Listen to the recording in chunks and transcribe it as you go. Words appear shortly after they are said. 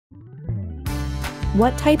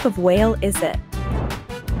What type of whale is it?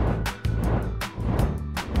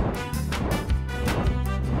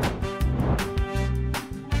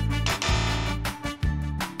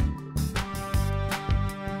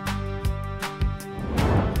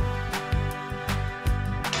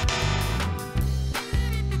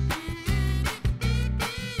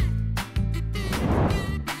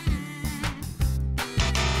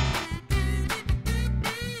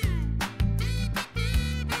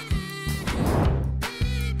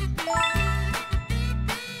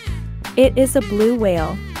 It is a blue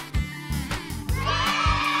whale.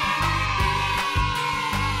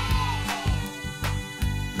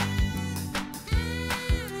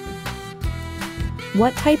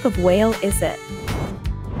 What type of whale is it?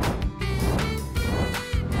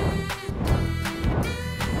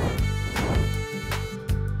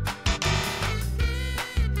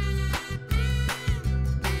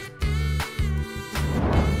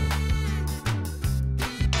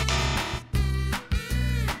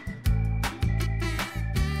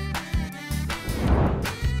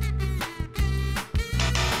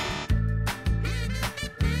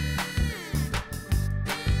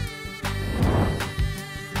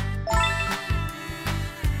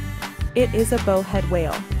 It is a bowhead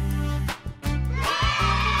whale.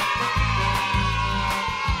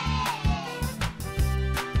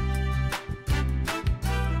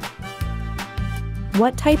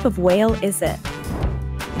 What type of whale is it?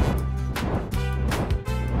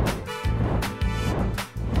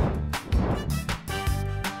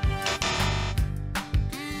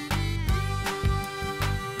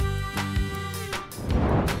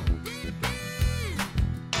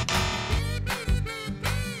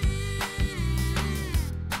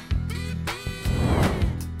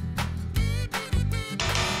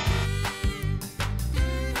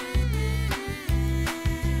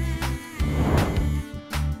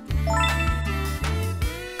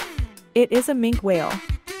 It is a minke whale.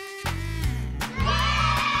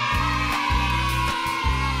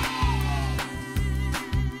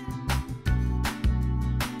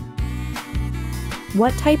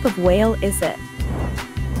 What type of whale is it?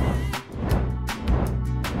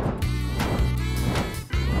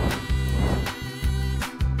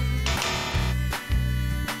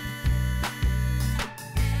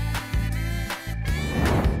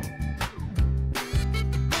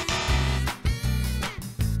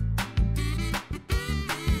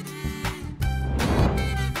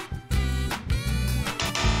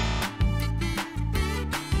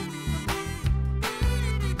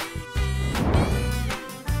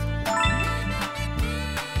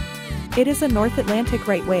 It is a North Atlantic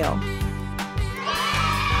right whale.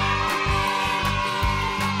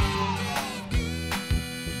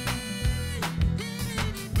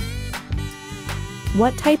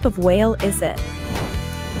 What type of whale is it?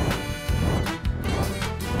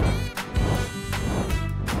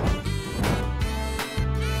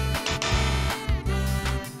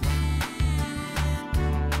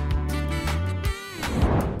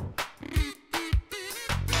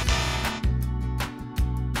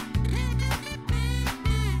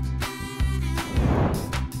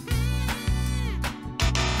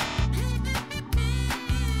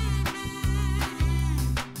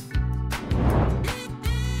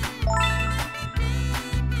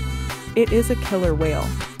 It is a killer whale.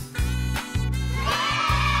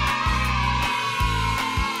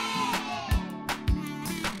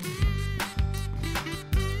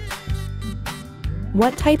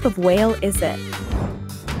 What type of whale is it?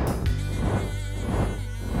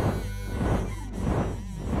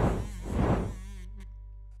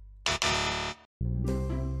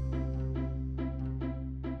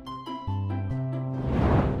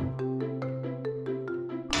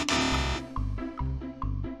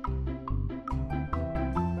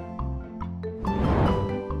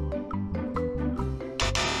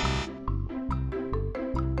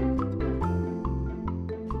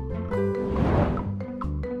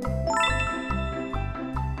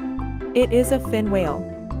 It is a fin whale.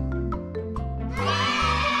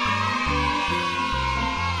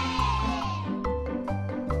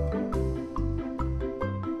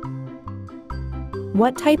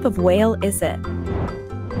 What type of whale is it?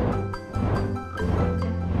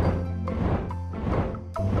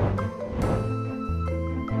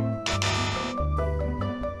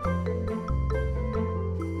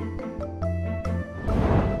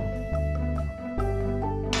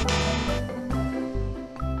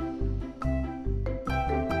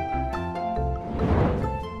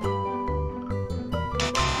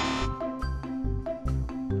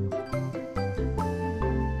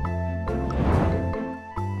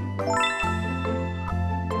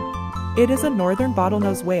 It is a northern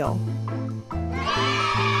bottlenose whale.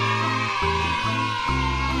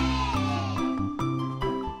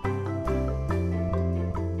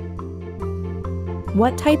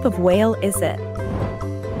 What type of whale is it?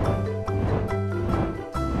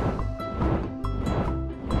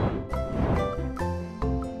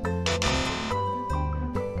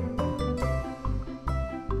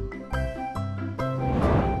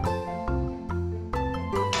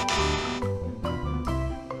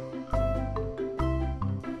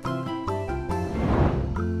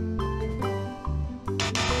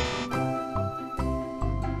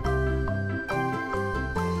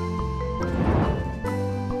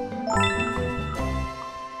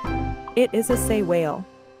 It is a Sei whale.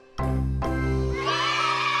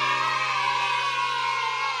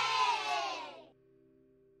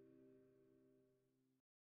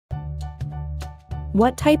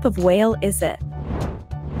 What type of whale is it?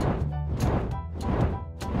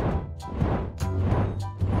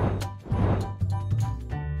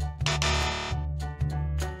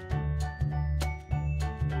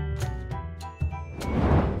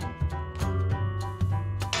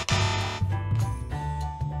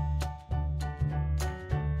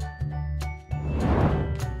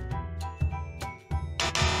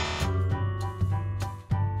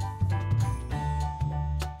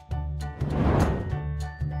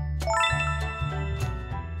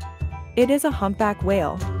 It is a humpback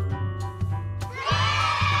whale.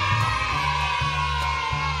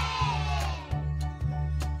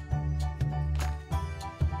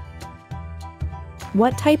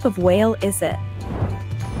 What type of whale is it?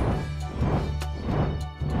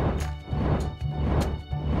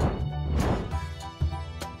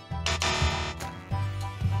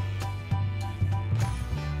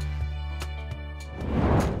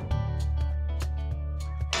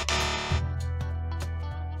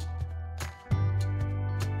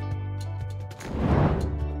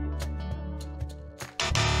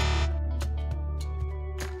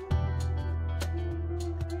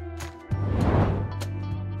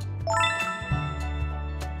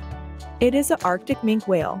 It is an Arctic minke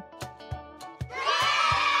whale.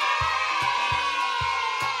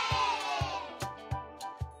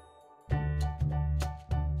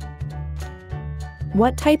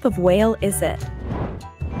 What type of whale is it?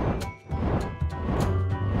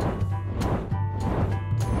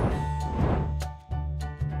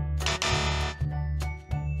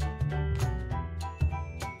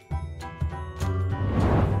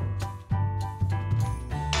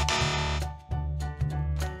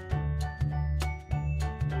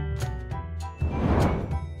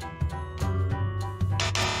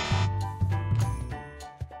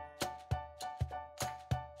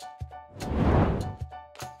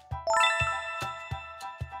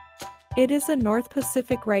 It is a North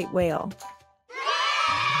Pacific right whale.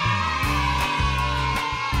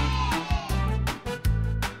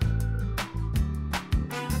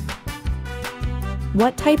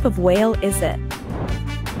 What type of whale is it?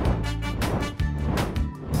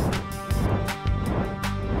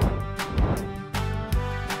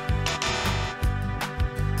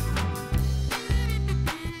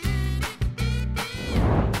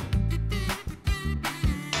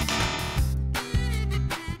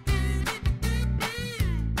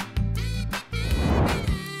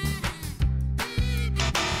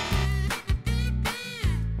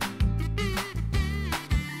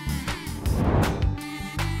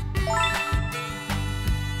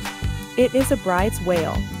 It is a Bryde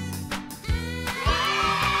whale.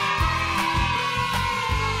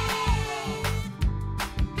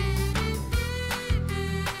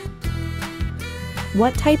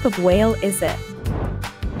 What type of whale is it?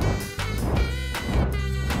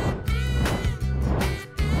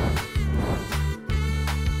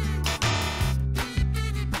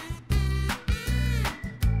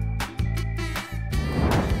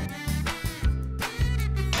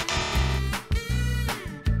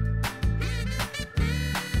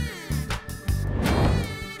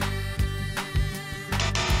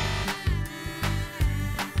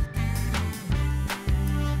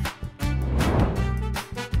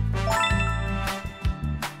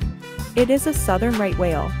 It is a southern right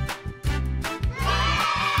whale.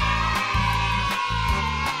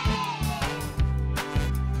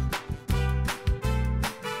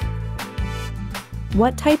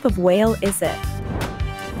 What type of whale is it?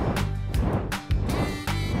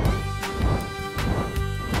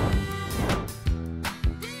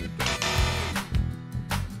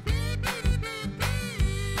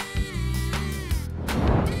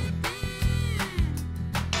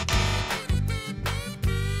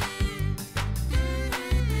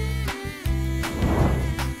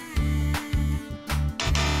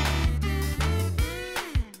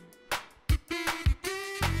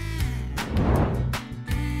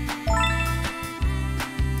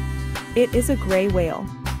 It is a gray whale.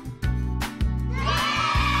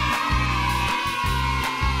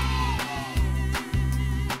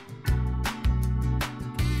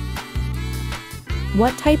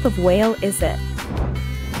 What type of whale is it?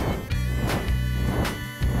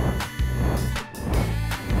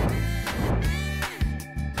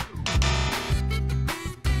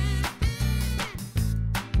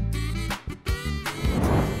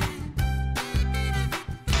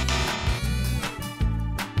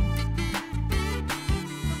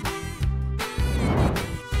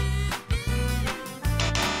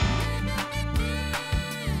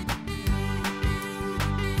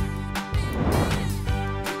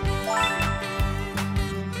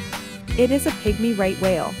 It is a pygmy right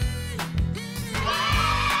whale.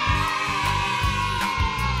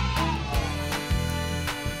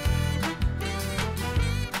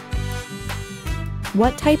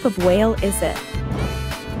 What type of whale is it?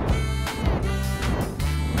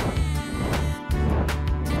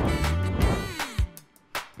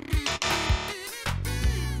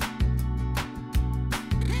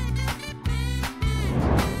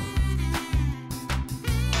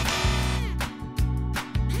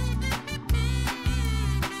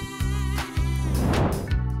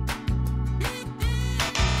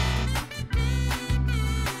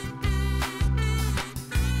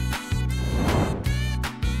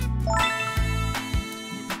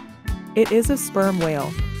 It is a sperm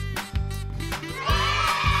whale.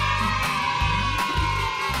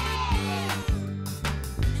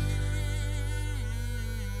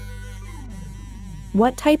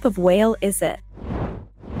 What type of whale is it?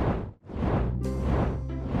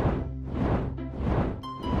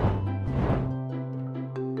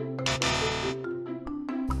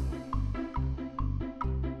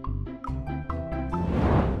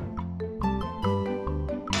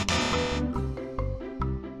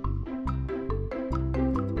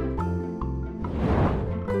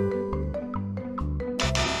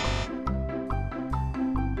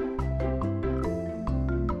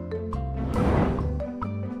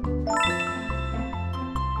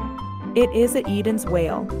 It is a Eden's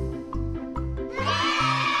whale.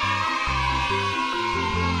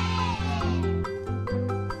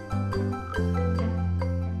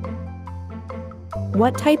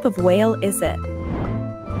 What type of whale is it?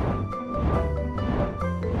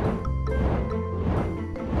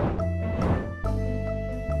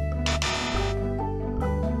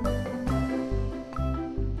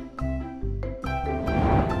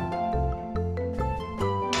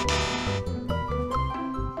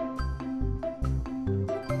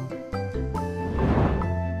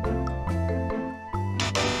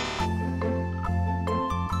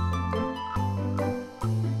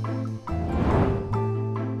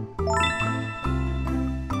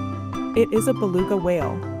 It is a beluga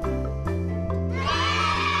whale.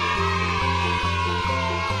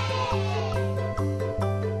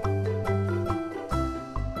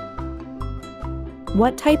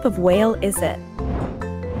 What type of whale is it?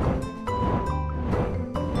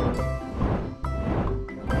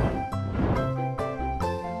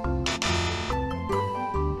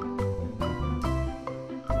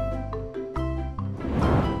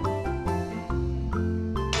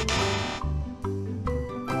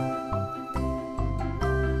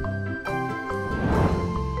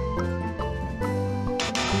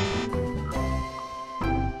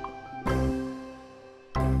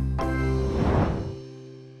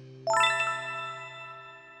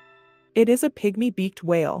 It is a pygmy beaked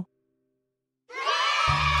whale.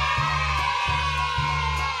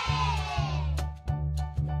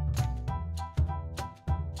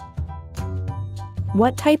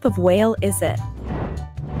 What type of whale is it?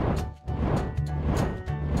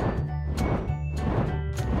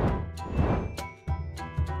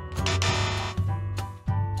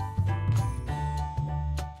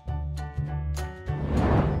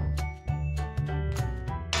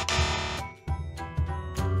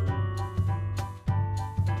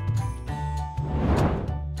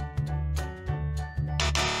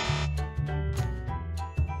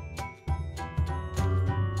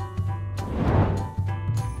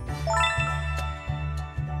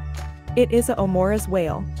 It is a Omura's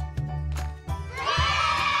whale.